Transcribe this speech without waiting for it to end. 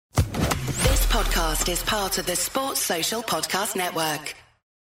podcast is part of the Sports Social Podcast Network.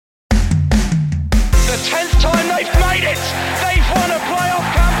 The 10th time they've made it. They've won a playoff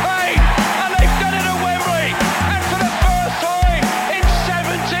campaign, and they've done it at Wembley. And for the first time in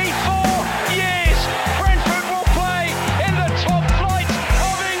 74 years, Brentford will play in the top flight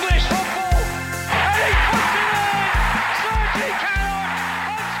of English football. And he puts it in. Sergi Cannon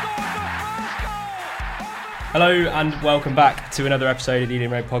has scored the first goal. Hello and welcome back to another episode of the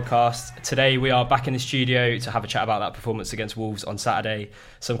Ealing Road podcast. Today we are back in the studio to have a chat about that performance against Wolves on Saturday,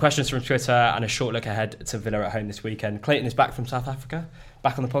 some questions from Twitter and a short look ahead to Villa at home this weekend. Clayton is back from South Africa,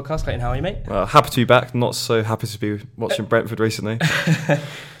 back on the podcast. Clayton, how are you, mate? Well, happy to be back, not so happy to be watching Brentford recently.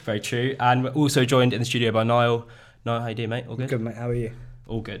 Very true. And we're also joined in the studio by Niall. Niall, how you doing, mate? All good? Good, mate. How are you?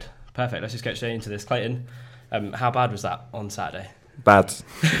 All good. Perfect. Let's just get straight into this. Clayton, how bad was that on Saturday? Bad.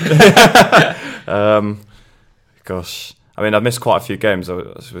 Gosh. I mean, I missed quite a few games.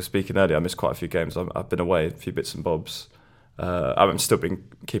 As we were speaking earlier, I missed quite a few games. I've been away, a few bits and bobs. I've still been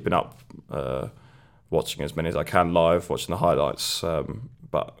keeping up, watching as many as I can live, watching the highlights.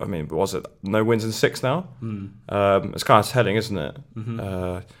 But, I mean, was it no wins in 6 now? It's kind of telling, isn't it?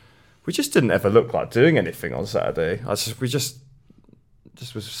 Mm-hmm. We just didn't ever look like doing anything on Saturday. We just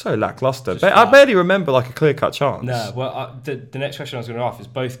was so lacklustre. I barely remember like a clear-cut chance. No, well, the next question I was going to ask is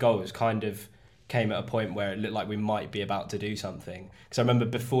both goals kind of came at a point where it looked like we might be about to do something. Because I remember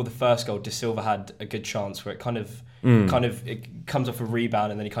before the first goal, De Silva had a good chance where it kind of it comes off a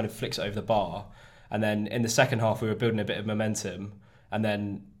rebound and then he kind of flicks it over the bar. And then in the second half, we were building a bit of momentum. And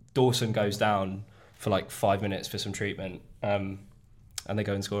then Dawson goes down for like 5 minutes for some treatment. And they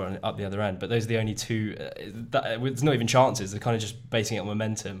go and score up the other end. But those are the only two. There's not even chances. They're kind of just basing it on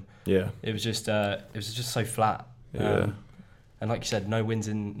momentum. Yeah. It was just so flat. Yeah. And like you said, no wins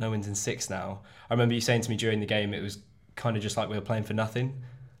in 6 now. I remember you saying to me during the game, it was kind of just like we were playing for nothing,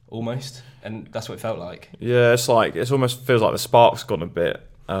 almost, and that's what it felt like. Yeah, it almost feels like the spark's gone a bit.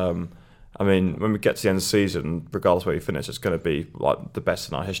 I mean, when we get to the end of the season, regardless where you finish, it's going to be like the best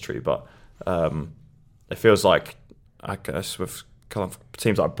in our history. But it feels like, I guess, with kind of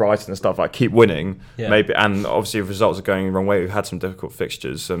teams like Brighton and stuff, like keep winning, maybe, and obviously if results are going the wrong way, we've had some difficult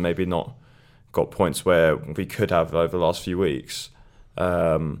fixtures, so maybe not got points where we could have over the last few weeks.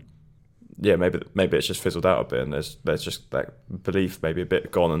 Maybe it's just fizzled out a bit, and there's just that belief maybe a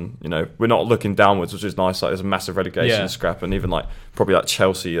bit gone, and we're not looking downwards, which is nice. Like there's a massive relegation scrap, and even like probably like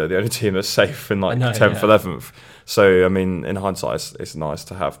Chelsea are the only team that's safe in like 10th, 11th. So I mean, in hindsight, it's nice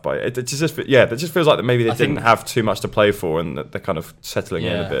to have, but it just feels like that maybe they didn't have too much to play for, and that they're kind of settling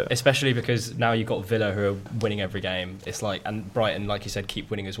in a bit. Especially because now you've got Villa who are winning every game. It's like, and Brighton, like you said,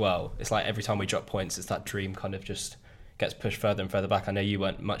 keep winning as well. It's like every time we drop points, it's that dream kind of just gets pushed further and further back. I know you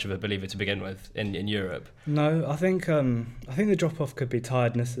weren't much of a believer to begin with in Europe. No, I think the drop off could be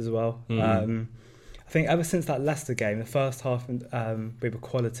tiredness as well. I think ever since that Leicester game, the first half we were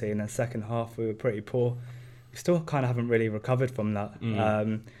quality, and the second half we were pretty poor. We still kind of haven't really recovered from that.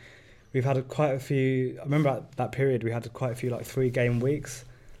 We've had quite a few. I remember at that period we had quite a few like 3-game weeks,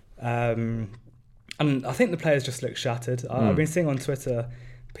 and I think the players just look shattered. I've been seeing on Twitter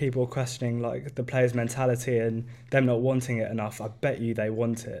people questioning like the players' mentality and them not wanting it enough. I bet you they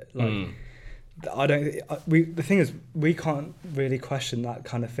want it. Like the thing is, we can't really question that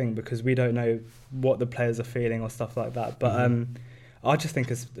kind of thing because we don't know what the players are feeling or stuff like that. But I just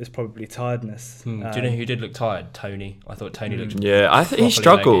think it's probably tiredness. Do you know who did look tired? Tony. I thought Tony looked. Yeah, I think he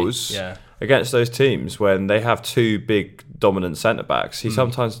struggles against those teams when they have 2 big dominant centre backs. He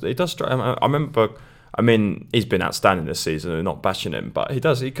does struggle. I remember. I mean, he's been outstanding this season. We're not bashing him, but he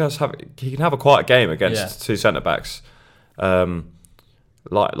can have a quiet game against 2 centre backs, like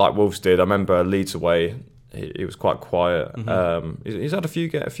Wolves did. I remember Leeds away, he was quite quiet. He's had a few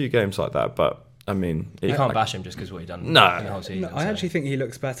games like that, but I mean, you can't bash him just because what he's done. No, in the whole season, I actually think he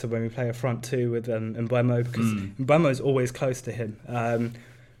looks better when we play a front 2 with Mbeumo because Mbeumo's always close to him.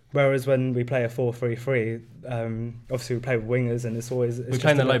 Whereas when we play a 4-3-3, obviously we play with wingers, and we're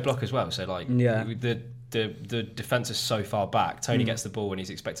playing the low block as well. So like, the defence is so far back. Tony gets the ball and he's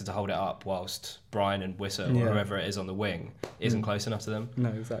expected to hold it up, whilst Brian and Wissa or whoever it is on the wing isn't close enough to them. No,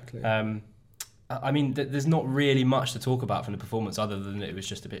 exactly. I mean, there's not really much to talk about from the performance other than it was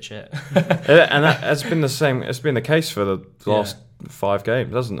just a bit shit. And that has been the same. It's been the case for the last 5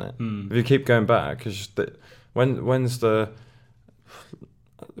 games, hasn't it? If you keep going back, because when's the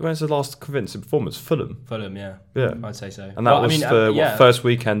When's the last convincing performance? Fulham, yeah. Yeah. I'd say so. And that was the first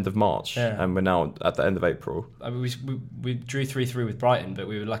weekend of March, and we're now at the end of April. I mean, we drew 3-3 with Brighton, but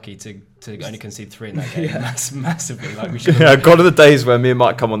we were lucky to only concede 3 in that game. Massively. Like we should. Yeah, gone are the days where me and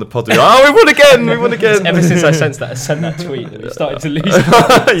Mike come on the pod and go, we won again. Ever since I sent that tweet that we started to lose.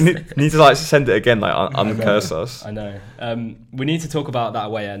 You need to like send it again, like uncurse us. I know. We need to talk about that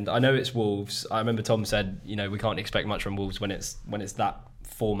away end. I know it's Wolves. I remember Tom said, we can't expect much from Wolves when it's that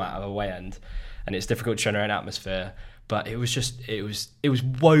format of away end, and it's difficult to generate an atmosphere. But it was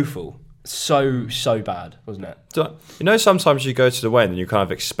woeful. So bad, wasn't it? So, sometimes you go to the away end and you kind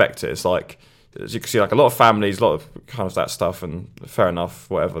of expect it. It's like, as you can see, like a lot of families, a lot of kind of that stuff, and fair enough,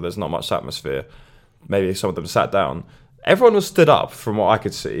 whatever. There's not much atmosphere. Maybe some of them sat down. Everyone was stood up, from what I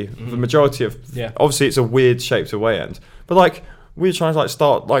could see. The majority of, obviously, it's a weird shaped away end, but like we were trying to like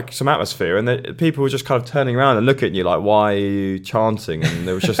start like some atmosphere, and people were just kind of turning around and looking at you like, why are you chanting? And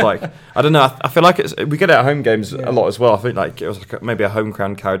it was just like, I don't know. I feel like we get it at home games a lot as well. I think like it was like maybe a home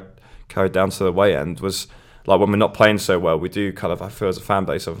crowd carried down to the away end was like when we're not playing so well, we do kind of, I feel as a fan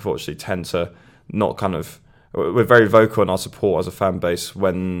base, unfortunately tend to not kind of, we're very vocal in our support as a fan base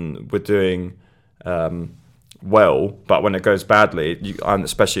when we're doing well, but when it goes badly, and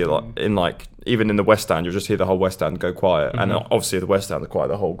especially in like even in the West Stand, you'll just hear the whole West Stand go quiet, and obviously the West Stand are quiet,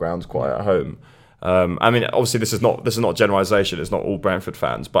 the whole ground's quiet at home. I mean, obviously this is not a generalisation. It's not all Brentford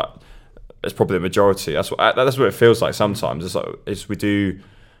fans, but it's probably the majority. That's what it feels like sometimes. It's we do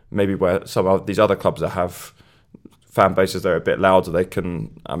maybe where some of these other clubs that have fan bases that are a bit louder, they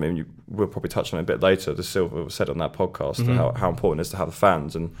can. I mean, we'll probably touch on it a bit later. The Silva said on that podcast how important it is to have the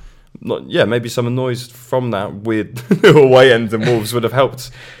fans and. Maybe some noise from that weird away end and Wolves would have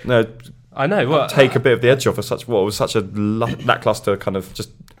helped. I know. Take a bit of the edge off of such a lackluster kind of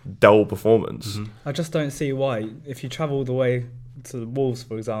just dull performance. I just don't see why, if you travel all the way to the Wolves,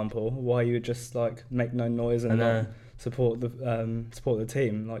 for example, why you would just like make no noise and not support the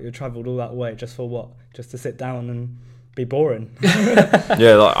team. Like you travelled all that way just for what? Just to sit down and be boring.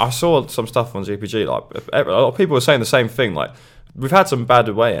 Yeah, like I saw some stuff on GPG. Like a lot of people were saying the same thing. Like. We've had some bad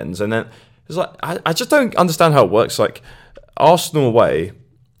away ends, and then it's like I just don't understand how it works. Like Arsenal away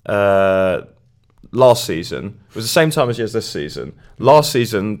last season was the same time as this season. Last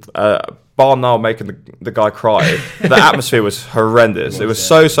season, bar now making the guy cry, the atmosphere was horrendous. It was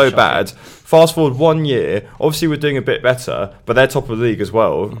so bad. Fast forward 1 year, obviously we're doing a bit better, but they're top of the league as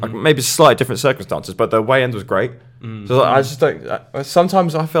well. Like maybe slightly different circumstances, but the away end was great. So I just don't.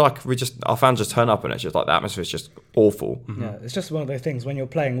 Sometimes I feel like our fans just turn up and it's just like the atmosphere is just awful. Yeah, it's just one of those things. When you're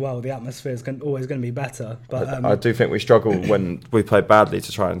playing well, the atmosphere is always going to be better. But I do think we struggle when we play badly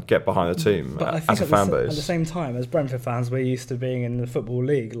to try and get behind the team as a fan base. At the same time, as Brentford fans, we're used to being in the Football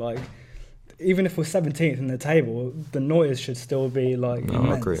League. Like, even if we're 17th in the table, the noise should still be like. No,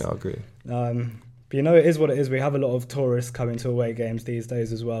 immense. I agree. But it is what it is. We have a lot of tourists coming to away games these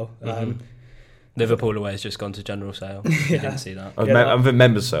days as well. Liverpool away has just gone to general sale. You didn't see that. I'm a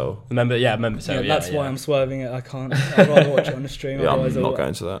member sale. Member sale. That's why I'm swerving it. I can't. I'd rather watch it on the stream. I'm not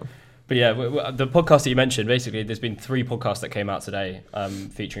going to that. But yeah, the podcast that you mentioned, basically, there's been 3 podcasts that came out today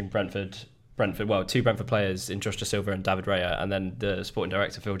featuring Brentford. Well, 2 Brentford players in Josh Da Silva and David Raya, and then the sporting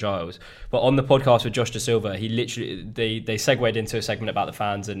director Phil Giles. But on the podcast with Josh Da Silva, he literally they segued into a segment about the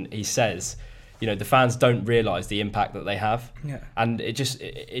fans, and he says, the fans don't realise the impact that they have, and it just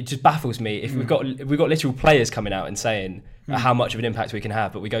baffles me. If we've got literal players coming out and saying how much of an impact we can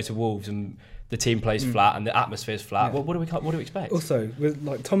have, but we go to Wolves and the team plays flat and the atmosphere's flat. What do we expect? Also,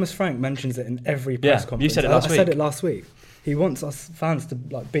 like Thomas Frank mentions it in every press conference. You said it last week. I said it last week. He wants us fans to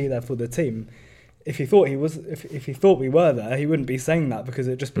like be there for the team. If he thought we were there, he wouldn't be saying that because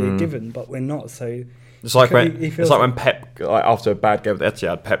it'd just be a given. But we're not. So it's like when Pep, like after a bad game with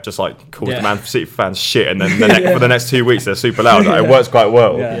Etihad, Pep just like calls the Man City fans shit, and then for the next 2 weeks they're super loud. Like, it works quite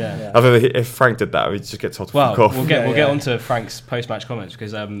well. I think if Frank did that, we'd just get told to fuck off. We'll get onto Frank's post-match comments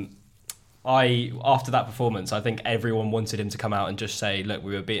because after that performance, I think everyone wanted him to come out and just say, look,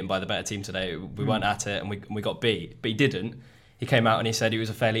 we were beaten by the better team today. We weren't at it and we got beat. But he didn't. He came out and he said it was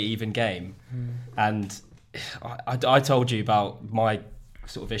a fairly even game. And I told you about my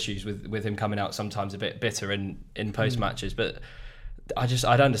sort of issues with him coming out sometimes a bit bitter in post-matches. But I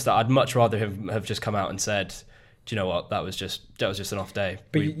don't understand. I'd much rather him have just come out and said, do you know what? That was just an off day.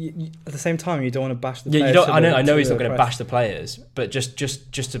 But at the same time, you don't want to bash the players. I know he's not going to bash the players, but just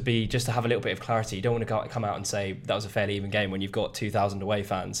to have a little bit of clarity, you don't want to come out and say that was a fairly even game when you've got 2,000 away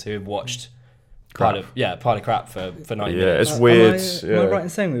fans who have watched pile of crap for 90 Yeah, minutes. it's weird. Am I right in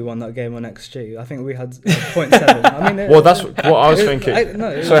saying we won that game on XG? I think we had 0.7. I mean, Well, that's what I was thinking.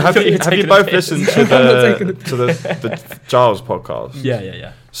 So have you both listened to the Giles podcast?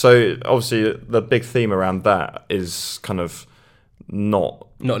 Yeah. So obviously the big theme around that is kind of not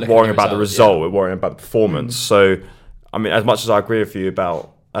looking worrying at about the result, we're worrying about the performance. So I mean, as much as I agree with you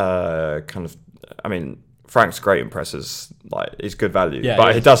about Frank's great in presses, like he's good value,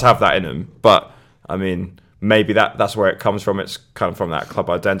 but he does have that in him. But I mean, maybe that's where it comes from. It's kind of from that club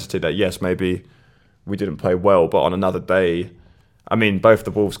identity that yes, maybe we didn't play well, but on another day, I mean, both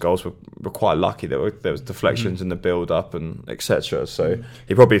the Wolves goals were quite lucky. There was deflections in the build-up and etc. So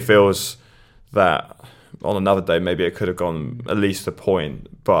he probably feels that on another day maybe it could have gone at least a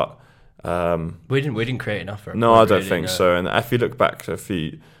point, but we didn't create enough for it. No, I don't think so. And if you look back to a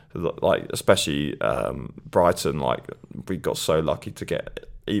few, like especially Brighton, like we got so lucky to get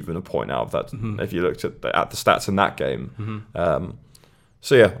even a point out of that. If you looked at the stats in that game,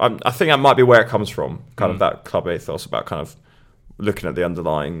 so yeah, I think that might be where it comes from. Kind of that club ethos about kind of looking at the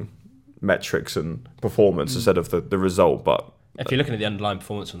underlying metrics and performance instead of the result. But if you're looking at the underlying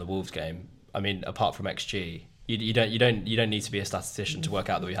performance from the Wolves game, I mean, apart from XG, you don't need to be a statistician to work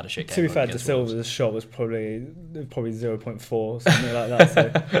out that we had a shit game. To be fair, De Silva's shot was probably 0.4, something like that.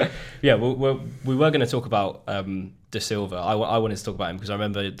 So. Yeah, we were going to talk about De Silva. I wanted to talk about him because I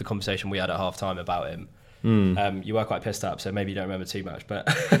remember the conversation we had at half time about him. You were quite pissed up, so maybe you don't remember too much, but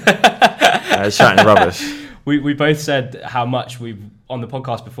chatting rubbish. We both said how much on the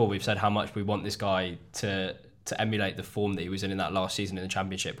podcast before we've said how much we want this guy to emulate the form that he was in that last season in the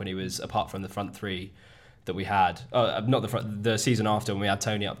Championship when he was, apart from the front three that we had, not the season after when we had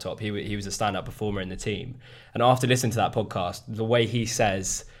Tony up top, he was a standout performer in the team. And after listening to that podcast, the way he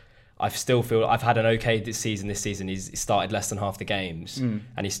says, I still feel I've had an okay this season. He's started less than half the games, and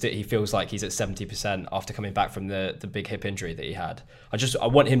he feels like he's at 70% after coming back from the big hip injury that he had. I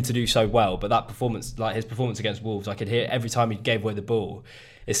want him to do so well, but that performance, like his performance against Wolves, I could hear every time he gave away the ball.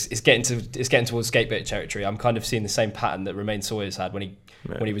 It's getting towards scapegoat territory. I'm kind of seeing the same pattern that Romain Sawyer's had when he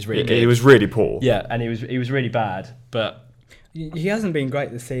was really good. He was really poor. Yeah, and he was really bad, but he hasn't been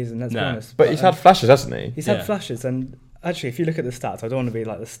great this season. Let's be honest. But he's had flashes, hasn't he? He's had flashes, and actually, if you look at the stats, I don't want to be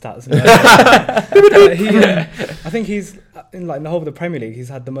like the stats. I think he's in like the whole of the Premier League. He's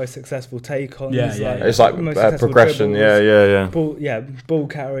had the most successful take-ons. It's like progression. Dribbles, ball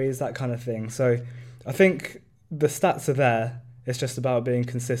carries, that kind of thing. So I think the stats are there. It's just about being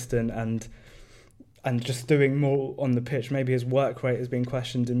consistent and just doing more on the pitch. Maybe his work rate has been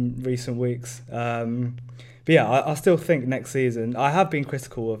questioned in recent weeks. But yeah, I still think next season, I have been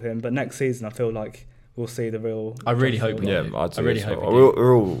critical of him, but next season I feel like we'll see the real. I really hope. Yeah, I really hope.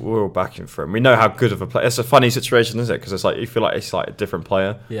 We're all backing for him. We know how good of a player. It's a funny situation, isn't it? Because it's like you feel like it's like a different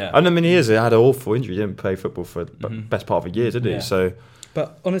player. Yeah. And I mean, he had an awful injury. He didn't play football for the best part of a year, did he? So.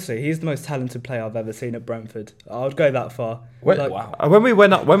 But honestly, he's the most talented player I've ever seen at Brentford. I would go that far. Wow. When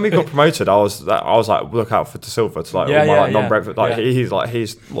we got promoted, I was like, look out for De Silva to non-Brentford.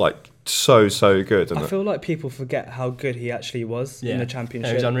 He's so good. I feel like people forget how good he actually was in the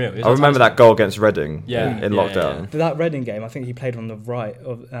Championship. He was unreal. I remember that goal against Reading in lockdown. That Reading game, I think he played on the right. He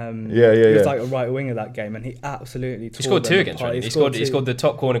was like a right winger that game, and he absolutely tore. He scored two against Reading. He scored the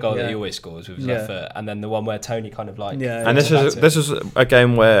top corner goal that he always scores with his left foot, and then the one where Tony kind of like. And this was a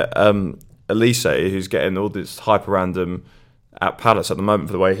game where Elise, who's getting all this hype around him at Palace at the moment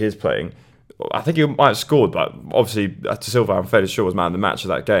for the way he's playing, I think he might have scored, but obviously De Silva, I'm fairly sure, was man of the match of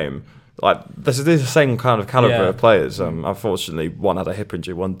that game. Like this is the same kind of caliber of players. Unfortunately, one had a hip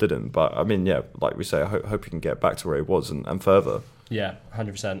injury, one didn't. But I mean, like we say, I hope he can get back to where he was and further. Yeah,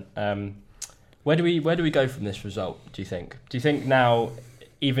 100%. Where do we go from this result? Do you think? Do you think now,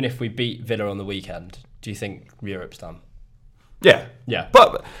 even if we beat Villa on the weekend, do you think Europe's done? Yeah.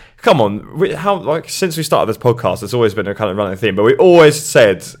 But come on, since we started this podcast, it's always been a kind of running theme. But we always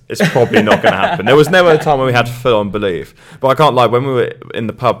said it's probably not going to happen. There was never a time when we had full-on belief. But I can't lie, when we were in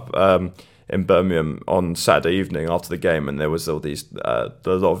the pub in Birmingham on Saturday evening after the game, and there was all these a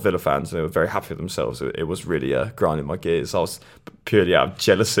lot of Villa fans, and they were very happy with themselves. It was really grinding my gears. I was purely out of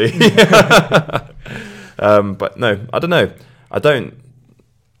jealousy. But no, I don't know. I don't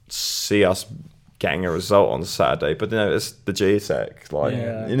see us getting a result on Saturday, but it's the G-Tech.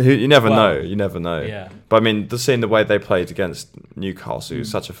 You never know. You never know. Yeah. But I mean, seeing the way they played against Newcastle,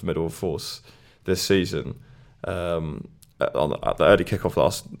 who's such a formidable force this season, at the early kickoff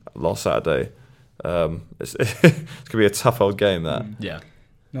last Saturday, it's gonna be a tough old game. That. Yeah.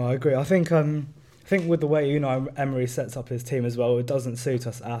 No, I agree. I think with the way Emery sets up his team as well, it doesn't suit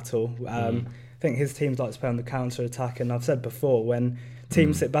us at all. I think his teams like to play on the counter attack, and I've said before when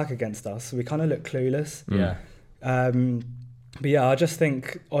teams sit back against us, so we kind of look clueless. Yeah. But yeah, I just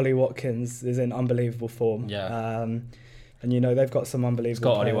think Ollie Watkins is in unbelievable form. Yeah. And they've got some unbelievable. It's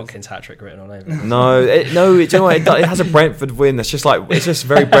got Ollie players. Watkins hat-trick written all over it. No, do you know what? It has a Brentford win. It's just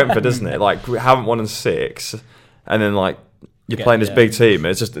very Brentford, isn't it? Like, we haven't won in 6, and then like you're playing this big team.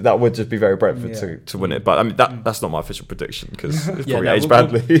 It's just that would just be very Brentford to win it. But I mean that's not my official prediction because it's probably aged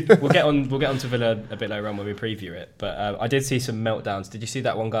badly. We'll get on to Villa a bit later on when we preview it. But I did see some meltdowns. Did you see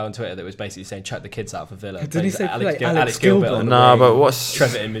that one guy on Twitter that was basically saying chuck the kids out for Villa? Did he say Alex Gilbert? Nah, but what's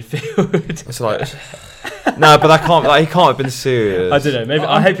Trevor in midfield? It's like. No, but that can't. Like, he can't have been serious. I don't know. Maybe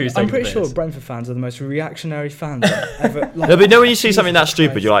I hope he was. I'm pretty sure Brentford fans are the most reactionary fans I've ever. Like, No, but when you see something that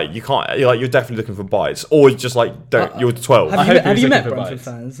stupid, you're like, you can't. You're definitely looking for bites, or you just like don't. You're 12. Have you met Brentford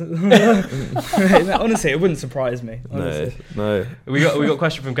fans? Honestly, it wouldn't surprise me. Honestly. No. We got a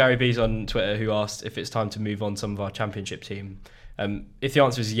question from Gary Bees on Twitter who asked if it's time to move on some of our Championship team. If the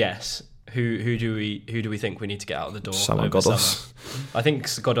answer is yes, who do we think we need to get out of the door? Someone Godos. I think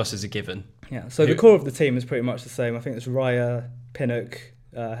Godos is a given. Yeah. So the core of the team is pretty much the same. I think it's Raya, Pinnock,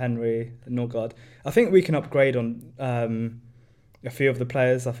 Henry, Norgard. I think we can upgrade on a few of the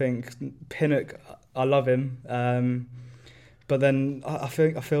players. I think Pinnock, I love him, but then I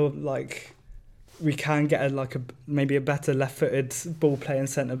feel like we can get maybe a better left-footed ball-playing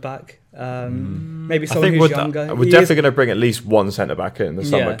centre back. Maybe someone who's younger. We're definitely going to bring at least one centre back in the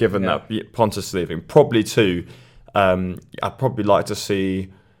summer, given that Pontus is leaving. Probably 2. I'd probably like to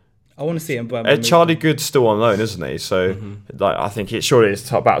see. I want to see him. Charlie Good's still on loan, isn't he? So, I think it's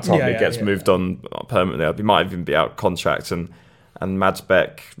about time he gets moved on permanently. He might even be out contract, and Mads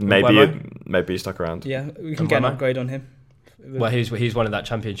Beck maybe stuck around. Yeah, we can get an upgrade on him. Well, he's one of that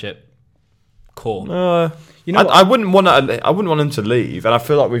Championship core. I wouldn't want him to leave, and I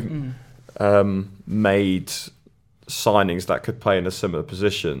feel like we've made signings that could play in a similar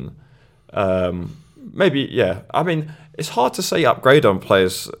position. Maybe, yeah. I mean, it's hard to say upgrade on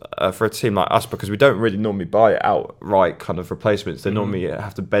players for a team like us because we don't really normally buy outright kind of replacements. They normally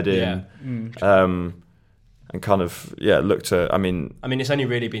have to bed in and kind of look to. I mean, it's only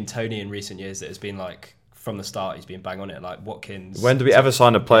really been Tony in recent years that has been like from the start. He's been bang on it, like Watkins. When do we ever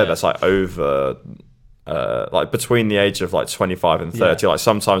sign a player that's like over? Like between the age of like 25 and 30, like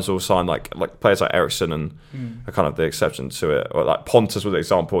sometimes we'll sign like players like Ericsson and are kind of the exception to it, or like Pontus was an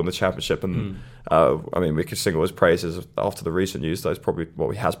example in the Championship, and I mean we could sing all his praises after the recent news. That's probably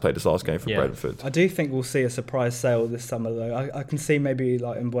he has played his last game for Brentford. I do think we'll see a surprise sale this summer though. I can see maybe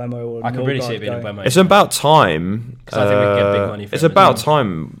like Mbeumo or I can really see it being Mbeumo. It's about time because I think we can get big money for it's him about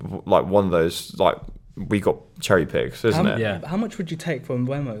time, like one of those like we got cherry picks, isn't it? Yeah. How much would you take for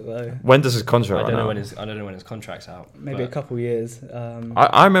Mbeumo though? When does his contract? I don't know when his contract's out. Maybe a couple of years.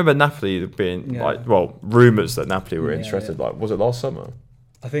 I remember Napoli being rumours that Napoli were interested. Like, was it last summer?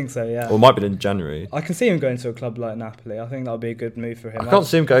 I think so. Yeah. Or it might be in January. I can see him going to a club like Napoli. I think that would be a good move for him. I can't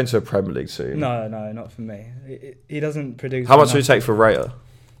see him going to a Premier League team. No, not for me. He doesn't produce. How much would you take for Raya?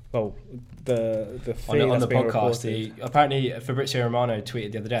 Well, the fee on the podcast. Apparently Fabrizio Romano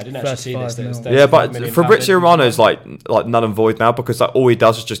tweeted the other day. I didn't actually see this. But Fabrizio Romano's like null and void now because like all he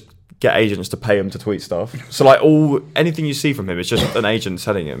does is just get agents to pay him to tweet stuff. So like anything you see from him is just an agent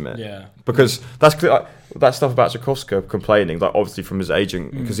telling him it. Yeah. Because that's clear, that stuff about Tchaikovsky complaining, like obviously from his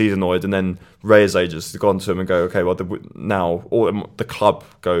agent because he's annoyed, and then Ray's agents have gone to him and go, okay, well now all the club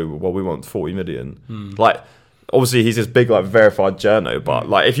go, well we want 40 million. Like. Obviously, he's this big, like, verified journo, but,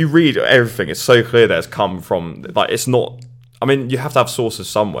 like, if you read everything, it's so clear that it's come from, like, it's not... I mean, you have to have sources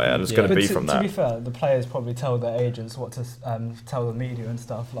somewhere, and it's going to be from that. To be fair, the players probably tell their agents what to tell the media and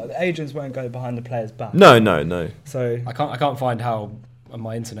stuff. Like, the agents won't go behind the players' back. No. So I can't find how...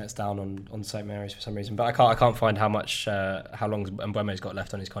 My internet's down on St Mary's for some reason, but I can't find how long Mbeumo's got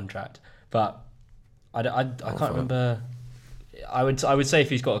left on his contract. But I can't remember... I would say if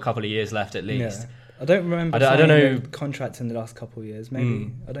he's got a couple of years left at least... Yeah. I don't remember. I don't know contract in the last couple of years.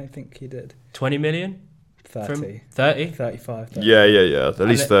 Maybe I don't think he did. 20 million. 30. 30? 35. 30. Yeah. At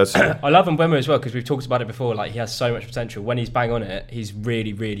least 30. I love Mbeumo as well because we've talked about it before. Like he has so much potential. When he's bang on it, he's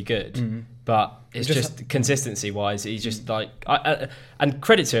really, really good. But it's just consistency wise, he's just like. And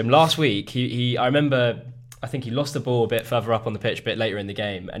credit to him. Last week, I remember. I think he lost the ball a bit further up on the pitch, a bit later in the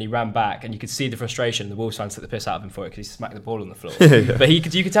game, and he ran back, and you could see the frustration. The Wolves trying to take the piss out of him for it because he smacked the ball on the floor. But you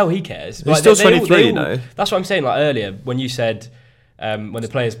could tell he cares. He's still 23, you know. That's what I'm saying. Like earlier, when you said when the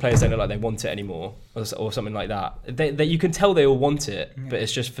players don't look like they want it anymore, or something like that, they you can tell they all want it, but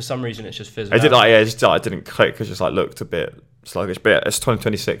it's just for some reason it's just fizzled out. It didn't click. It just like looked a bit sluggish. But it's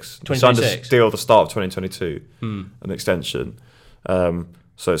 2026. We signed a deal at the start of 2022, an extension. So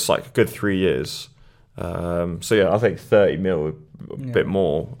it's like a good 3 years. So yeah, I think 30 mil, a bit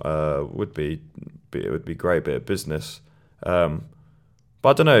more, would be great bit of business. But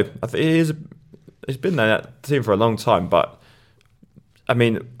I don't know. I think he's been there that team for a long time. But I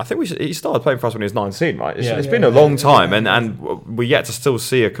mean, I think he started playing for us when he was 19, right? It's been a long time, and we yet to still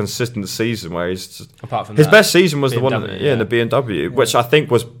see a consistent season where he's just, apart from his that, best season was the one BMW, in the BMW, which I think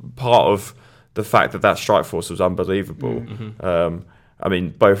was part of the fact that strike force was unbelievable. I mean,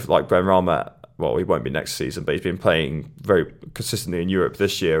 both like Ben Rama. Well, he won't be next season, but he's been playing very consistently in Europe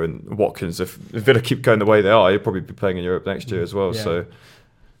this year. And Watkins, if Villa keep going the way they are, he'll probably be playing in Europe next year as well. Yeah. So,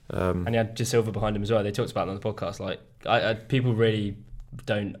 and he had De Silva behind him as well. They talked about it on the podcast. Like, people really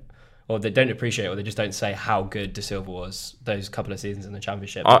don't, or they don't appreciate, or they just don't say how good De Silva was those couple of seasons in the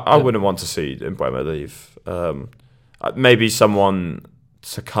Championship. I wouldn't want to see Mbeumo leave. Maybe someone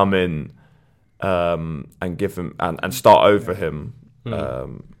to come in and give him and start over him.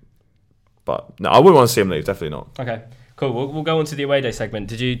 But no, I wouldn't want to see him leave. Definitely not. Okay, cool. We'll go on to the away day segment.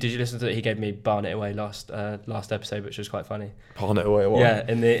 Did you listen to that? He gave me Barnet away last episode, which was quite funny. Barnet away, what? Yeah,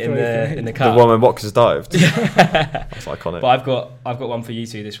 in the cup. The one when Watkins dived. That's iconic. But I've got one for you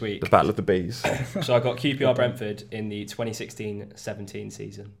two this week. The Battle of the Bees. So I got QPR Brentford in the 2016-17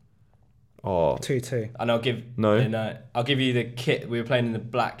 season. Oh, 2-2. And I'll give you the kit. We were playing in the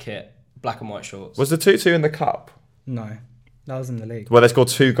black kit, black and white shorts. was the 2-2 in the cup? No, that was in the league. Where they scored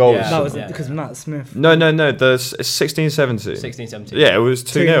 2 goals. Yeah. That was because Matt Smith. No. It's 16-17. 16-17. Yeah, it was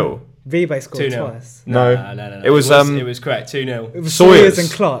 2-0. Vibe scored 2-0. twice. No. It was correct. 2-0. It was Sawyers. Sawyers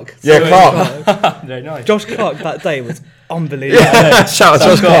and Clark. Yeah, Sawyers Clark. No, nice. Josh Clark that day was unbelievable. Shout out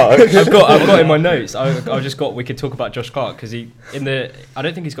Josh Clark. I've got in my notes. I've just got. We could talk about Josh Clark because I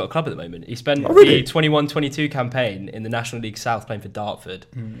don't think he's got a club at the moment. He spent really? the 21-22 campaign in the National League South playing for Dartford.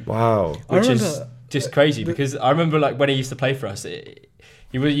 Wow. Which is just crazy because I remember like when he used to play for us.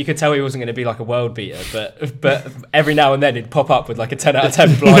 You could tell he wasn't going to be like a world beater, but every now and then he'd pop up with like a 10 out of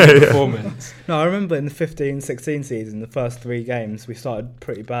 10 blind performance. No, I remember in the 15-16 season, the first 3 games, we started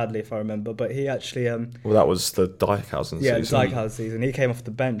pretty badly, if I remember. But he actually... well, that was the Dijkhuizen season. Yeah, the Dijkhuizen season. He came off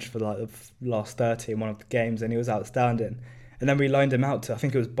the bench for like the last 30 in one of the games, and he was outstanding. And then we loaned him out to, I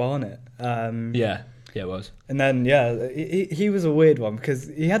think it was Barnet. Yeah, it was. And then, he was a weird one because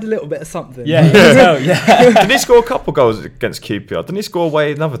he had a little bit of something. Yeah, you can tell, yeah. Didn't he score a couple goals against QPR? Didn't he score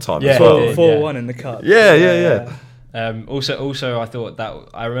away another time as well? 4-1 in the cup. Yeah. Also, I thought that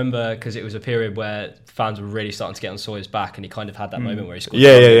I remember because it was a period where fans were really starting to get on Sawyer's back, and he kind of had that moment where he scored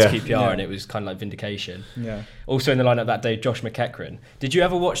against QPR, and it was kind of like vindication. Yeah. Also in the lineup that day, Josh McEachran. Did you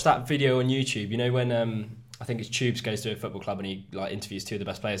ever watch that video on YouTube? You know when I think it's Tubes goes to a football club and he like interviews 2 of the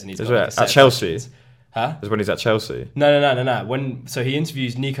best players, and he's got, like, a set at of Chelsea. questions. Huh? Is when he's at Chelsea. No. So he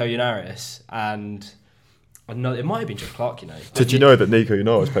interviews Nico Yunaris and. No, it might have been Josh Clark, you know. Did you know that Nico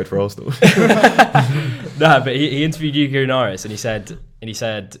Yunaris played for Arsenal? No, but he interviewed Nico Yunaris and he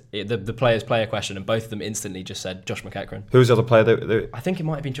said the players play a question, and both of them instantly just said Josh McEachran. Who was the other player? I think it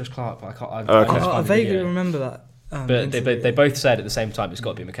might have been Josh Clark, but I can't. I vaguely remember that. But they both said at the same time it's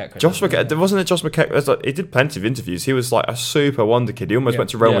got to be McEachran. Wasn't it Josh McEachran? He did plenty of interviews. He was like a super wonder kid. He almost went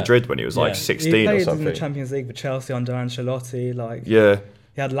to Real Madrid when he was like 16 he or played something. in the Champions League with Chelsea under Ancelotti.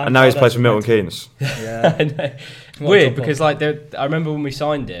 He had and now he's plays for Milton Keynes. Yeah. Weird because I remember when we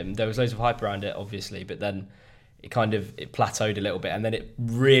signed him, there was loads of hype around it, obviously, but then it plateaued a little bit, and then it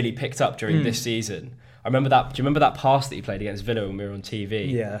really picked up during this season. I remember that. Do you remember that pass that he played against Villa when we were on TV?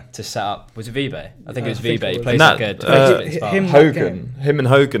 Yeah. To set up, was it Vibe? I think it was Vibe. He plays that, good. Him and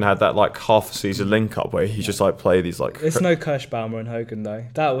Hogan had that like half a season link up where he just like played these like. It's no Kirschbaumer and Hogan though.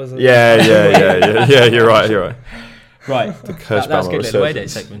 That was. Yeah. You're right. Right, that's a good little away day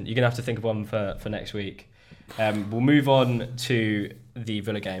resurgence. segment. You're going to have to think of one for next week. We'll move on to the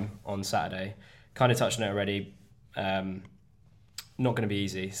Villa game on Saturday. Kind of touched on it already. Not going to be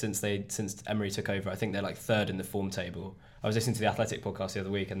easy since Emery took over. I think they're like 3rd in the form table. I was listening to the Athletic podcast the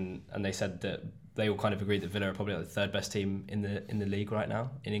other week, and they said that they all kind of agreed that Villa are probably like the 3rd best team in the league right now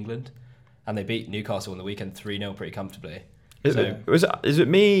in England, and they beat Newcastle on the weekend 3-0 pretty comfortably. Is it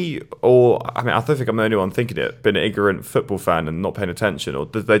me, or I don't think I'm the only one thinking it, been an ignorant football fan and not paying attention, or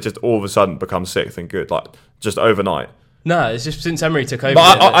did they just all of a sudden become 6th and good, like just overnight? No, it's just since Emery took over.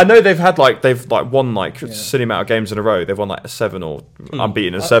 But I know they've won a silly amount of games in a row. They've won like 7 or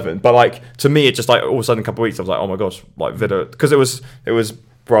unbeaten in 7. But like to me, it just like all of a sudden a couple of weeks I was like, oh my gosh, like Villa, because it was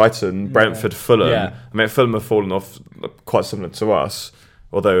Brighton, Brentford, Fulham. Yeah. I mean, Fulham have fallen off quite similar to us,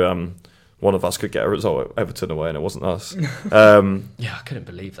 although one of us could get a result at Everton away and it wasn't us. Yeah, I couldn't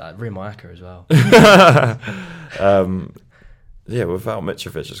believe that. Rimayaka as well. Without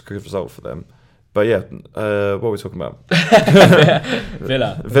Mitrovic, it's a good result for them. But yeah, what were we talking about?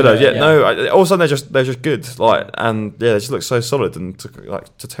 Villa. Yeah. No. All of a sudden they're just good. Like, and yeah, they just look so solid. And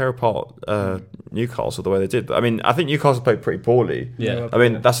to tear apart Newcastle the way they did. I mean, I think Newcastle played pretty poorly. Yeah. I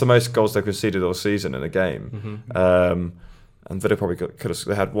mean, that's the most goals they've conceded all season in a game. And Villa probably could have.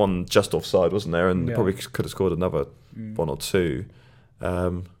 They had one just offside, wasn't there? And they probably could have scored another one or two.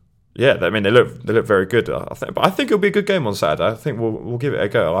 Yeah, I mean they look very good. But I think it'll be a good game on Saturday. I think we'll give it a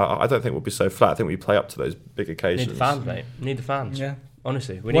go. I don't think we'll be so flat. I think we play up to those big occasions. Need the fans, mate. Need the fans. Yeah.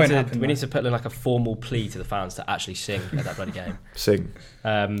 Honestly, we need to put in like a formal plea to the fans to actually sing at that bloody game. Sing.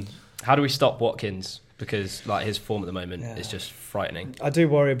 How do we stop Watkins? Because like his form at the moment is just frightening. I do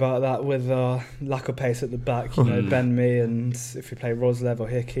worry about that with lack of pace at the back. You know, Ben Mee, and if you play Roslev or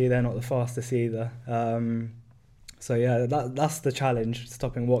Hickey, they're not the fastest either. So yeah, that's the challenge,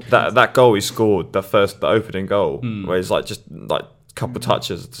 stopping Watkins. That goal he scored, the opening goal, where he's like just like a couple of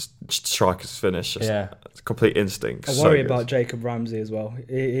touches, just striker's finish. Complete instinct. I worry about Jacob Ramsey as well.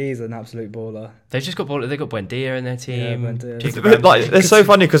 He's an absolute baller. They've just got They've got Buendia in their team. Like, it's so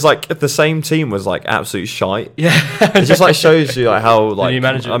funny because like if the same team was like absolute shite, it just like shows you like how like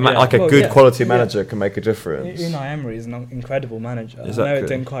a good quality manager can make a difference. Unai Emery is an incredible manager. Exactly. I know it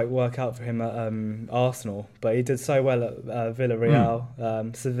didn't quite work out for him at Arsenal, but he did so well at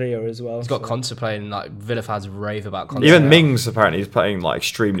Villarreal, Sevilla as well. He's got Conte playing, like Villa fans rave about Conte. Even Mings apparently is playing like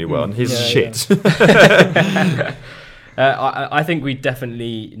extremely well, and he's shit. I think we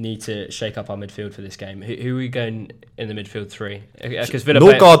definitely need to shake up our midfield for this game. Who are we going in the midfield three? Because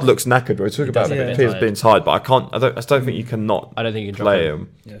Norgard looks knackered. We're talking about Piers being tired, but I don't think you can not. I don't think you can play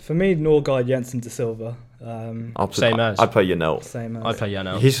him. Yeah, for me, Norgard, Jensen, De Silva. Same as. I'd play Yanel. Same as. I'd play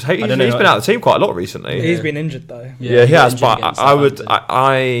Yanel. He's been out of the team quite a lot recently. He's been injured though. Yeah, he has. But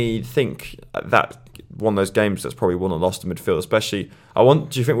I think that one of those games that's probably won or lost in midfield, especially. Do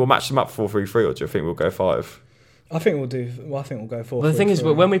you think we'll match them up 4-3-3, or do you think we'll go 5? I think we'll go 4. Well, the thing is,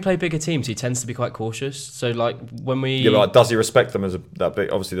 when we play bigger teams, he tends to be quite cautious. So, like when we does he respect them as that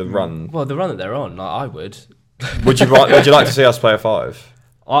big? Obviously, the run. Well, the run that they're on, like, I would. Would you like to see us play a 5?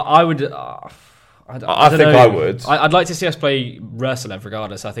 I would. I think I would. I'd like to see us play Roslev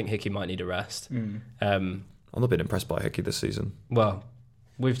regardless. I think Hickey might need a rest. I'm not been impressed by Hickey this season. Well,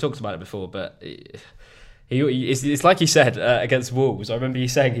 we've talked about it before, but it's like you said against Wolves. I remember you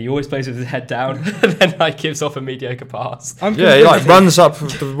saying he always plays with his head down and then like gives off a mediocre pass. He like runs up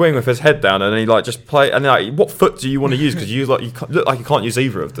the wing with his head down and he like just play. And like, what foot do you want to use? Because you look like you can't use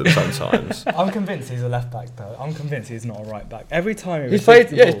either of them sometimes. I'm convinced he's a left back though. I'm convinced he's not a right back. Every time he's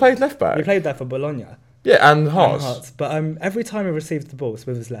played left back. He played there for Bologna. Yeah, and Hearts. But every time he receives the ball, it's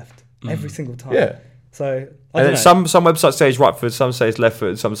with his left. Every single time. Yeah. So and then some websites say he's right footed, some say he's left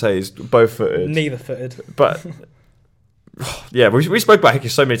footed, some say he's both footed. Neither footed. But yeah, we spoke about Hickey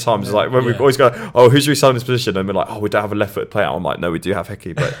so many times. Like when we always go, oh, who's reselling this position? And we're like, oh, we don't have a left footed player. I'm like, no, we do have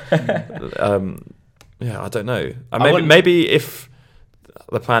Hickey, but I don't know. Maybe if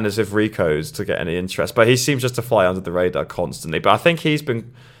the plan is if Rico's to get any interest, but he seems just to fly under the radar constantly. But I think he's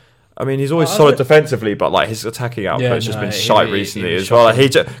been. I mean, he's always solid defensively, but like his attacking output has just been shite recently as well. Like,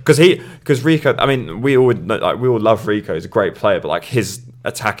 because Rico. I mean, we all love Rico. He's a great player, but like his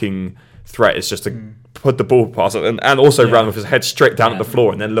attacking threat is just to put the ball past it and also run with his head straight down at the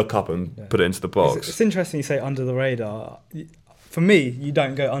floor and then look up and put it into the box. It's interesting you say under the radar. For me, you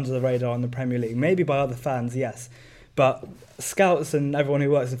don't go under the radar in the Premier League. Maybe by other fans, yes. But scouts and everyone who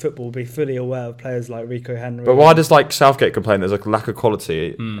works in football will be fully aware of players like Rico Henry. But why does like Southgate complain there's a lack of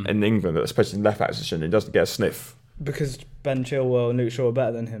quality in England, especially in left back position? He doesn't get a sniff. Because Ben Chilwell and Luke Shaw are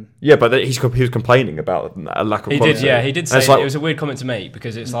better than him. Yeah, but he was complaining about a lack of quality. He did say it was a weird comment to make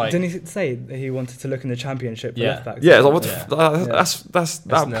because it's like... Didn't he say that he wanted to look in the Championship for left backs? Yeah, it's like,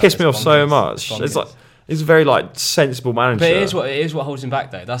 that pissed me off so much. It's like... He's a very like sensible manager. But it is what holds him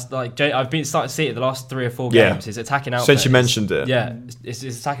back though. That's like I've been starting to see it the last 3 or 4 games. His attacking output. Since you mentioned it, his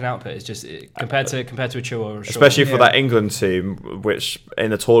attacking output is just compared to a Chilwell or a Shaw. Especially for that England team, which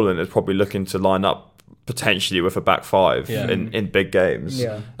in the tournament is probably looking to line up potentially with a back 5 in big games.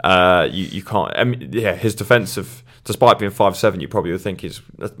 You can't. I mean, his defensive, despite being 5'7", you probably would think he's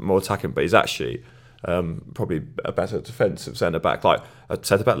more attacking, but he's actually probably a better defensive centre back, like a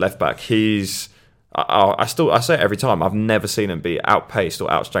centre back, left back. He's I say it every time. I've never seen him be outpaced or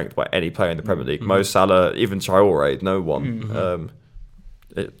outstrengthed by any player in the Premier League. Mo Salah, even Traore, no one.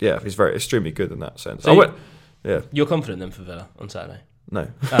 He's extremely good in that sense. So you're confident then for Villa on Saturday? No.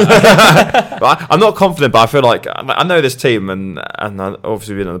 But I'm not confident, but I feel like I know this team, and I've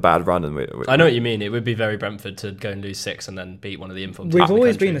obviously been on a bad run. And I know what you mean. It would be very Brentford to go and lose 6 and then beat one of the informed teams. We've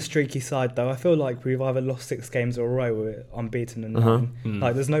always been a streaky side, though. I feel like we've either lost 6 games in a row or we're unbeaten and 9.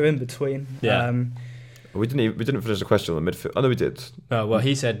 Like there's no in between. Yeah. We didn't finish the question on the midfield. Oh no, we did. Oh well,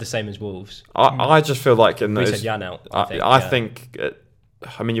 he said the same as Wolves. I just feel like in those. We said Jan out. I think.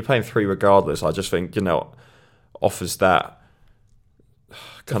 I mean, you're playing 3 regardless. I just think offers that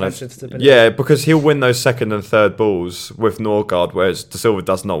kind of stability. Yeah, because he'll win those second and third balls with Norgard, whereas De Silva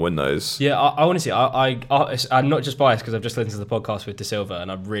does not win those. Yeah, I honestly, I'm not just biased because I've just listened to the podcast with De Silva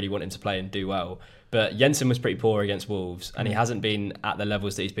and I really want him to play and do well. But Jensen was pretty poor against Wolves, and he hasn't been at the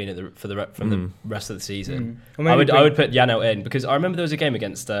levels that he's been at from the rest of the season. I would put Janelt in because I remember there was a game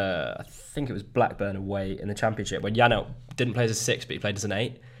against I think it was Blackburn away in the Championship when Janelt didn't play as a 6 but he played as an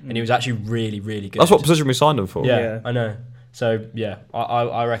 8, and he was actually really really good. That's what position we signed him for. Yeah. I know. So yeah,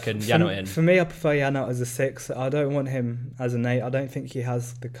 I reckon Janelt in. For me, I prefer Janelt as a 6. I don't want him as an 8. I don't think he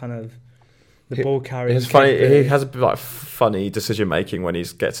has the kind of ball carrying. It's funny. He has a bit like funny decision making when he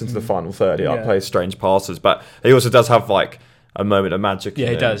gets into the final third. He plays strange passes, but he also does have like a moment of magic.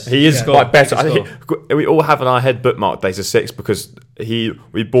 Yeah, he does. He is like better. I think we all have in our head bookmarked days of 6 because we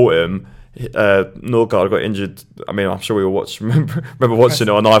bought him. Norgard got injured. I mean, I'm sure we all remember watching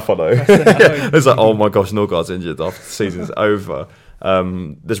it on iFollow. It's like, oh my gosh, Norgard's injured after the season's over.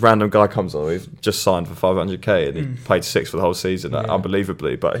 This random guy comes on, we've just signed for 500k and he played 6 for the whole season,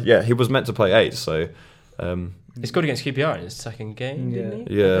 unbelievably. But yeah, he was meant to play 8, so he scored against QPR in his second game, didn't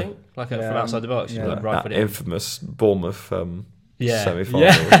he? Yeah, I think? From outside the box. That infamous Bournemouth semi-final,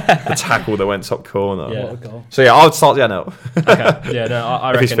 the tackle that went top corner. What a goal. So yeah, I would start Janelt. Okay, yeah, no,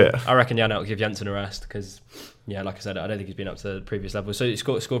 I reckon Janelt will give Jensen a rest because, like I said, I don't think he's been up to the previous level. So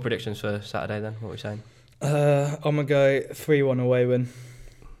score predictions for Saturday then? What are we saying? I'm gonna go 3-1 away win.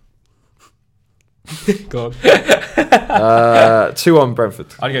 Go on. 2-1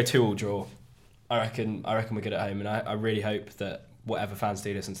 Brentford. I'd go 2-2 draw. I reckon we're good at home, and I really hope that whatever fans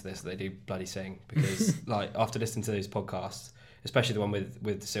do listen to this, they do bloody sing, because like after listening to those podcasts, especially the one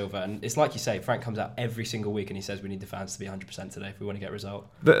with De Silva, and it's like you say, Frank comes out every single week and he says we need the fans to be 100% today if we want to get a result.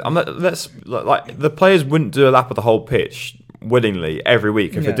 The players wouldn't do a lap of the whole pitch willingly every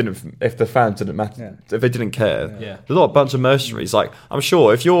week if the fans didn't matter, if they didn't care. There's a bunch of mercenaries. Like, I'm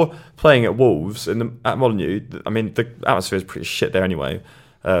sure if you're playing at Wolves at Molineux, I mean the atmosphere is pretty shit there anyway.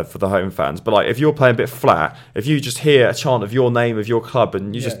 For the home fans, but like if you're playing a bit flat, if you just hear a chant of your name of your club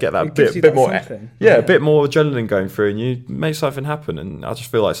and you just get that bit more, a bit more adrenaline going through, and you make something happen. And I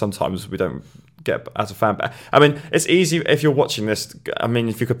just feel like sometimes we don't get as a fan. I mean, it's easy if you're watching this. I mean,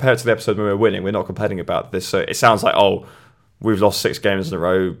 if you compare it to the episode when we were winning, we're not complaining about this, so it sounds like we've lost 6 games in a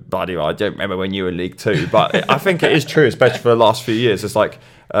row, buddy. I don't remember when you were in League 2, but I think it is true, especially for the last few years. It's like,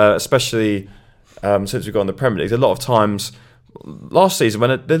 especially since we've got in the Premier League, a lot of times. Last season, when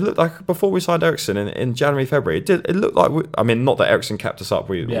it looked like before we signed Eriksen in January, February, it looked like not that Eriksen kept us up.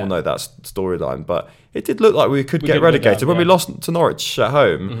 We all know that storyline, but it did look like we could get relegated when we lost to Norwich at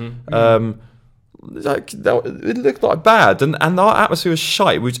home. It looked like bad, and our atmosphere was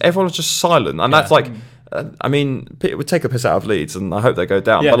shite. Everyone was just silent, and that's like. I mean, it would take a piss out of Leeds, and I hope they go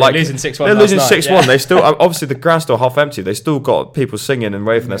down. Yeah, but like, losing 6-1. They're losing 6-1. They still obviously the ground's still half empty. They still got people singing and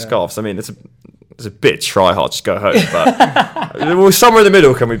waving their scarves. I mean, it's a bit try hard to go home, but somewhere in the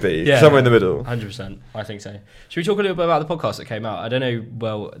middle can we be? Yeah, somewhere in the middle. 100%. I think so. Should we talk a little bit about the podcast that came out? I don't know.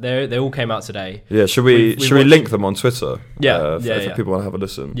 Well, they all came out today. Yeah. Should we link them on Twitter? If people want to have a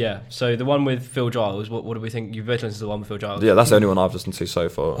listen. Yeah. So the one with Phil Giles. What do we think? You've both listened to the one with Phil Giles. Yeah, that's the only one I've listened to so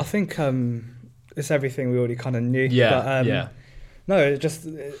far. I think it's everything we already kind of knew. Yeah. No,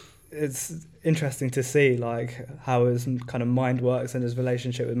 it's interesting to see like how his kind of mind works and his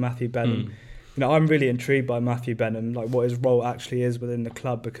relationship with Matthew Benham. I'm really intrigued by Matthew Benham, like what his role actually is within the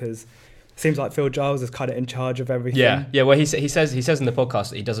club, because it seems like Phil Giles is kind of in charge of everything. Yeah. Well, he says in the podcast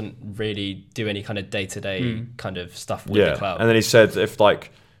that he doesn't really do any kind of day-to-day kind of stuff with the club. And then he said if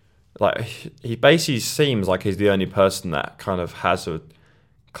like he basically seems like he's the only person that kind of has a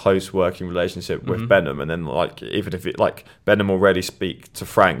close working relationship with Benham, and then like even if Benham will rarely speak to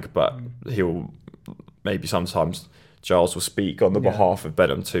Frank, but he'll maybe sometimes Giles will speak on the behalf of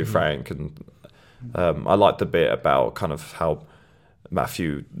Benham to Frank. And I like the bit about kind of how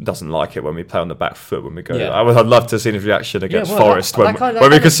Matthew doesn't like it when we play on the back foot when we go. I'd love to see his reaction against Forest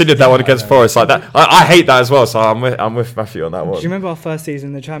when we considered that one against Forest like that. I hate that as well, so I'm with Matthew on that one. Do you remember our first season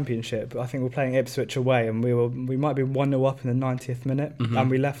in the Championship? I think we're playing Ipswich away, and we might be 1-0 up in the 90th minute, and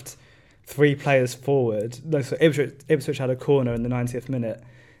we left 3 players forward. No, so Ipswich had a corner in the 90th minute,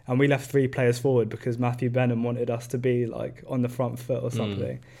 and we left 3 players forward because Matthew Benham wanted us to be like on the front foot or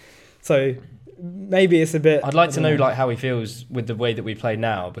something. So maybe it's a bit. I'd like to know like how he feels with the way that we play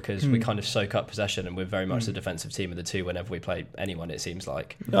now, because we kind of soak up possession and we're very much the defensive team of the two whenever we play anyone, it seems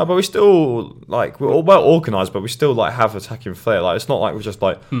like. No, but we still like we're all well organised, but we still like have attacking flair. Like it's not like we're just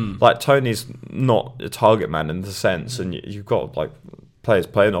like Tony's not a target man in the sense, and you've got like players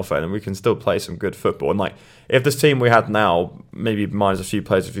playing off it, and we can still play some good football. And like if this team we had now, maybe minus a few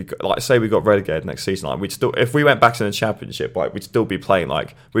players, if you like say we got relegated next season, like we'd still, if we went back to the Championship, like we'd still be playing,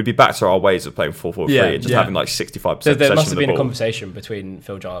 like we'd be back to our ways of playing 4-4-3 and just having like 65%. So there must have been a conversation between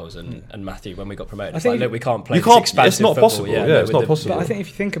Phil Giles and Matthew when we got promoted. It's think like, look, we can't play. It's not possible. It's not possible. But I think if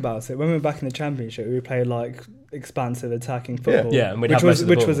you think about it, when we were back in the Championship, we played like expansive attacking football, and which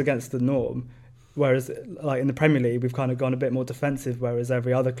was against the norm. Whereas, like in the Premier League, we've kind of gone a bit more defensive, whereas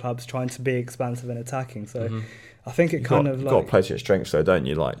every other club's trying to be expansive and attacking. So, I think you've got to play to your strengths, though, don't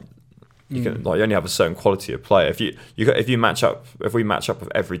you? Like, you can like you only have a certain quality of player. If we match up with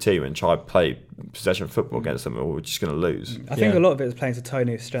every team and try to play possession football against them, we're just going to lose. I think a lot of it is playing to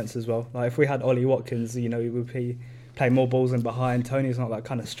Tony's strengths as well. Like if we had Ollie Watkins, we would be playing more balls in behind. Tony's not that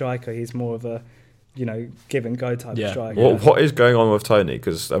kind of striker. He's more of a give and go type of striker. What is going on with Tony?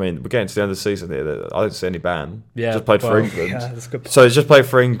 Because I mean, we're getting to the end of the season here. I don't see any ban. Just played for England. Yeah, that's good. So he's just played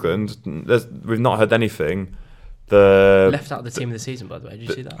for England. We've not heard anything. Left out the team of the season, by the way. Did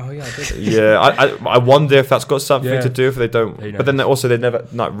you see that? Oh yeah, I did. Yeah, I wonder if that's got something to do if they don't. But then also they never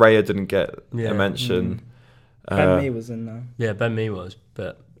like Raya didn't get a mention. Ben Mee was in there. Yeah, Ben Mee was,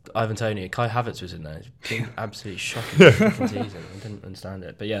 but Ivan Toney, Kai Havertz was in there. It's been absolutely shocking season. I didn't understand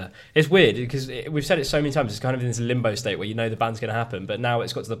it. But yeah, it's weird because we've said it so many times. It's kind of in this limbo state where the ban's going to happen, but now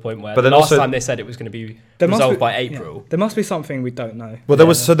it's got to the point where last time they said it was going to be resolved by April. Yeah. There must be something we don't know. Well, there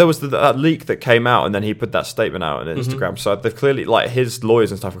was that leak that came out, and then he put that statement out on Instagram. So they've clearly, like his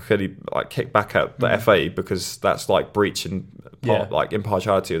lawyers and stuff, have clearly like kicked back at the FA because that's like breaching like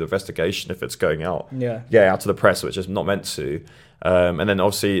impartiality of the investigation if it's going out. Out to the press, which is not meant to. And then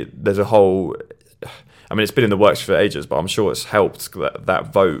obviously there's a whole. I mean, it's been in the works for ages, but I'm sure it's helped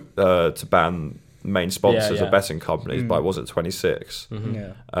that vote to ban main sponsors of betting companies by, was it 26?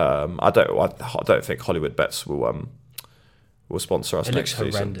 I don't think Hollywood Bets will sponsor us next season. It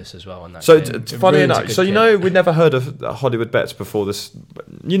looks horrendous as well on that. So funny enough, we never heard of Hollywood Bets before this.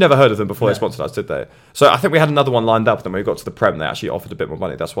 You never heard of them before they sponsored us, did they? So I think we had another one lined up, and then when we got to the Prem, they actually offered a bit more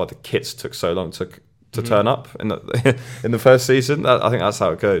money. That's why the kits took so long to turn up in the first season. I think that's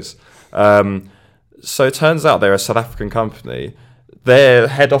how it goes. So it turns out they're a South African company. Their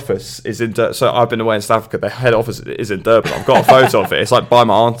head office is in Durban. So I've been away in South Africa. Their head office is in Durban. I've got a photo of it. It's like by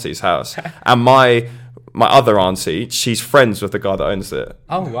my auntie's house. And my other auntie, she's friends with the guy that owns it.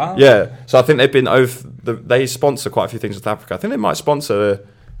 Oh, wow. Yeah. So I think they've been they sponsor quite a few things in South Africa. I think they might sponsor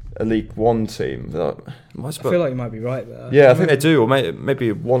a League One team. I feel like you might be right there. Yeah, I think they do, or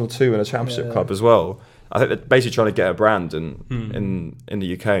maybe 1 or 2 in a Championship club as well. I think they're basically trying to get a brand in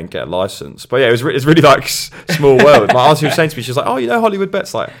the UK and get a license. But yeah, it's really like small world. My auntie was saying to me, she was like, "Oh, you know Hollywood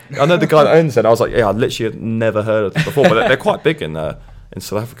Bets? Like, I know the guy that owns it." And I was like, "Yeah, I literally had never heard of them before." But they're quite big in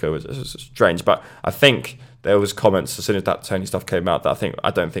South Africa, which is strange. But I think there was comments as soon as that Tony stuff came out that I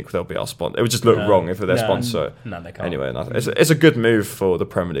don't think they'll be our sponsor. It would just look wrong if they're their sponsor. No, they can't. Anyway, it's a good move for the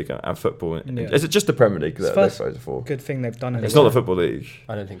Premier League and football. Yeah. Is it just the Premier League that they're voted for? Good thing they've done it. It's not the Football League.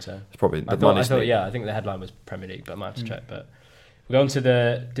 I don't think so. It's probably the money. I think the headline was Premier League, but I might have to check. But we go on to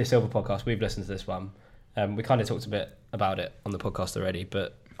the De Silva podcast. We've listened to this one. We kind of talked a bit about it on the podcast already,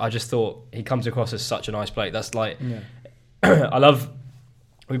 but I just thought he comes across as such a nice bloke. That's like, I love.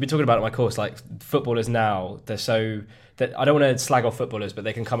 We've been talking about it in my course, like footballers now, they're so that I don't want to slag off footballers, but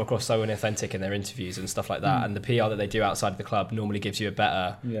they can come across so inauthentic in their interviews and stuff like that. And the PR that they do outside of the club normally gives you a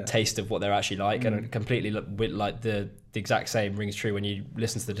better taste of what they're actually like. And completely like the exact same rings true when you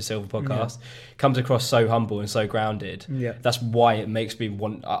listen to the De Silva podcast. Comes across so humble and so grounded. That's why it makes me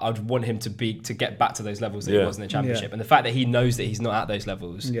I'd want him to get back to those levels that he was in the Championship. And the fact that he knows that he's not at those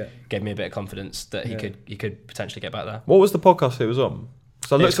levels gave me a bit of confidence that he could potentially get back there. What was the podcast he was on?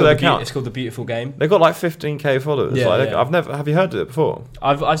 So I looked at their account. It's called The Beautiful Game. They've got like 15k followers. Have you heard of it before?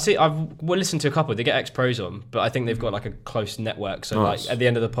 I've listened to a couple. They get ex-pros on, but I think they've got like a close network. So like at the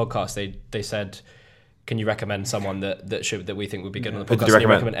end of the podcast, they said, "Can you recommend someone that we think would be good on the podcast?" Did you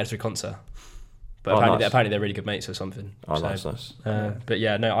recommend Ezri Konsa. But apparently they're really good mates or something. Oh, nice. But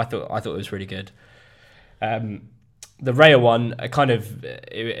yeah, no, I thought it was really good. The Raya one,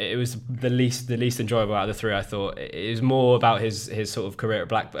 it was the least enjoyable out of the three. I thought it was more about his sort of career at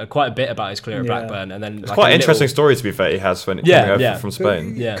Blackburn, quite a bit about his career at Blackburn, and then it's quite an interesting story to be fair. He has when coming over from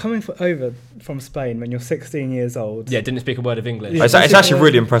Spain. Coming over from Spain when you're 16 years old. Yeah, didn't speak a word of English. It's actually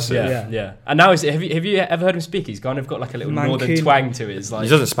really impressive. Yeah. And now have you ever heard him speak? He's kind of got like a little northern twang to his. Like, he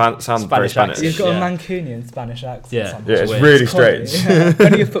doesn't sound very Spanish. He's got a Mancunian Spanish accent. Yeah, it's really strange.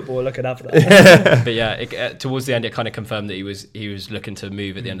 Only a footballer could have that. But yeah, towards the end, it kind of confirmed that he was looking to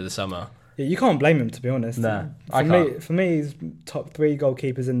move at the end of the summer. Yeah, you can't blame him, to be honest. No, for me, he's top 3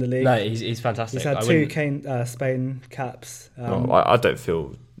 goalkeepers in the league. No, he's fantastic. He's had 2 Spain caps. I don't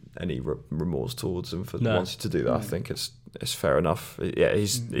feel any remorse towards him for wanting to do that. I think it's fair enough. Yeah,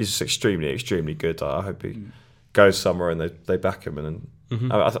 he's extremely good. I hope he goes somewhere and they back him. And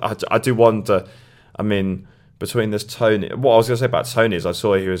I do wonder. I mean, between this Tony, what I was going to say about Tony is I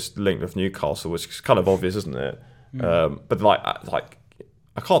saw he was linked with Newcastle, which is kind of obvious, isn't it? But like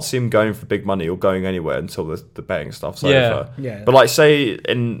I can't see him going for big money or going anywhere until the betting stuff's over. Yeah. But like, say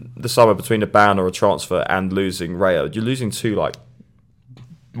in the summer between a ban or a transfer and losing Raya, you're losing 2 like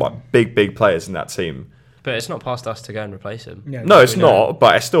big players in that team. But it's not past us to go and replace him. Yeah, no, it's not.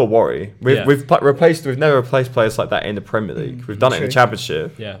 But it's still a worry. We've never replaced players like that in the Premier League. We've done it in the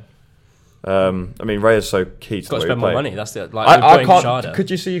Championship. Yeah. I mean, Raya's so key to got to spend more money. That's it. Like, I can't. Could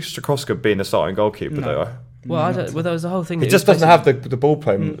you see Strakowska being a starting goalkeeper though? Well, that was the whole thing. He just doesn't have the ball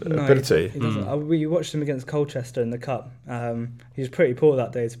playing ability. He doesn't. We watched him against Colchester in the cup. He was pretty poor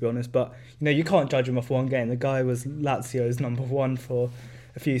that day, to be honest. But you can't judge him off one game. The guy was Lazio's number 1 for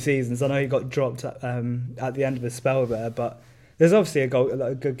a few seasons. I know he got dropped at the end of his spell there, but there's obviously a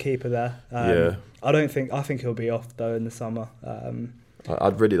good keeper there. I think he'll be off though in the summer.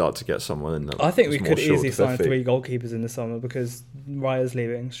 I'd really like to get someone in there. I think we could easily sign 3 goalkeepers in the summer because Raya's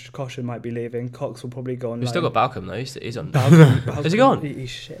leaving, Koshin might be leaving, Cox will probably go on. We've still got Balcom though. He's on. Balcom. Is he gone?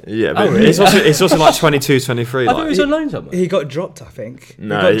 He's shit. Yeah, but it's also like 22, 23. I thought he was on loan somewhere. He got dropped, I think.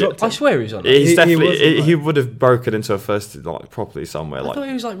 No, I swear he was on. He's definitely he would have broken into a first properly somewhere. I thought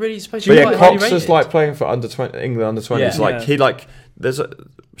he was like really supposed to. But yeah, Cox is like playing for England under 20s. Yeah.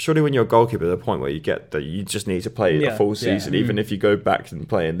 Surely when you're a goalkeeper, there's a point where you get that you just need to play a full season, even if you go back and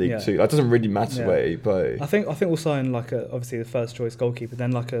play in League 2. That doesn't really matter where you play. I think we'll sign obviously the first choice goalkeeper, then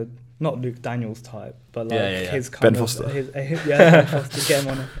not Luke Daniels type, but his kind Ben of Foster. Ben Foster, get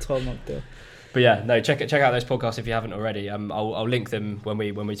him on a 12-month deal. But yeah, no, check out those podcasts if you haven't already. I'll link them when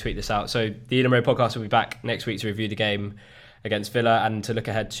we tweet this out. So the Eden Road podcast will be back next week to review the game against Villa and to look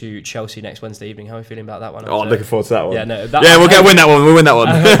ahead to Chelsea next Wednesday evening. How are you feeling about that one? I'm looking forward to that one. Yeah, no, we'll win that one. We'll win that one.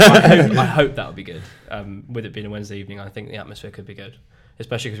 I hope that'll be good. With it being a Wednesday evening, I think the atmosphere could be good,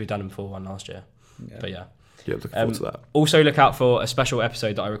 especially because we've done them 4-1 last year. But yeah, looking forward to that. Also, look out for a special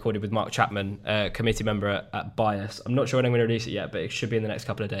episode that I recorded with Mark Chapman, committee member at Bias. I'm not sure when I'm going to release it yet, but it should be in the next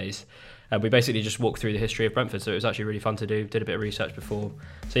couple of days. We basically just walked through the history of Brentford, so it was actually really fun to do. Did a bit of research before.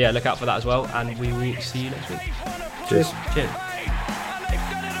 So yeah, look out for that as well, and we will see you next week. Cheers.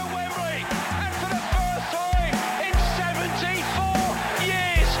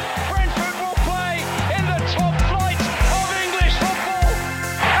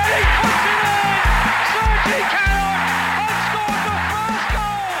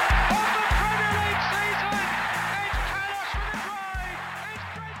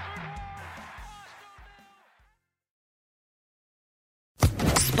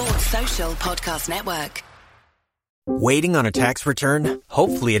 Social Podcast Network. Waiting on a tax return?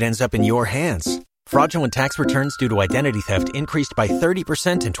 Hopefully it ends up in your hands. Fraudulent tax returns due to identity theft increased by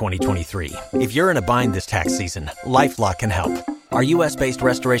 30% in 2023. If you're in a bind this tax season, LifeLock can help. Our U.S.-based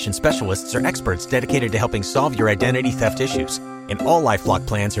restoration specialists are experts dedicated to helping solve your identity theft issues. And all LifeLock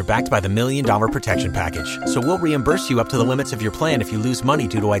plans are backed by the $1 Million Protection Package. So we'll reimburse you up to the limits of your plan if you lose money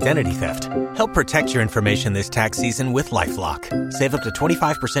due to identity theft. Help protect your information this tax season with LifeLock. Save up to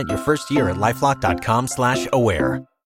 25% your first year at LifeLock.com/aware.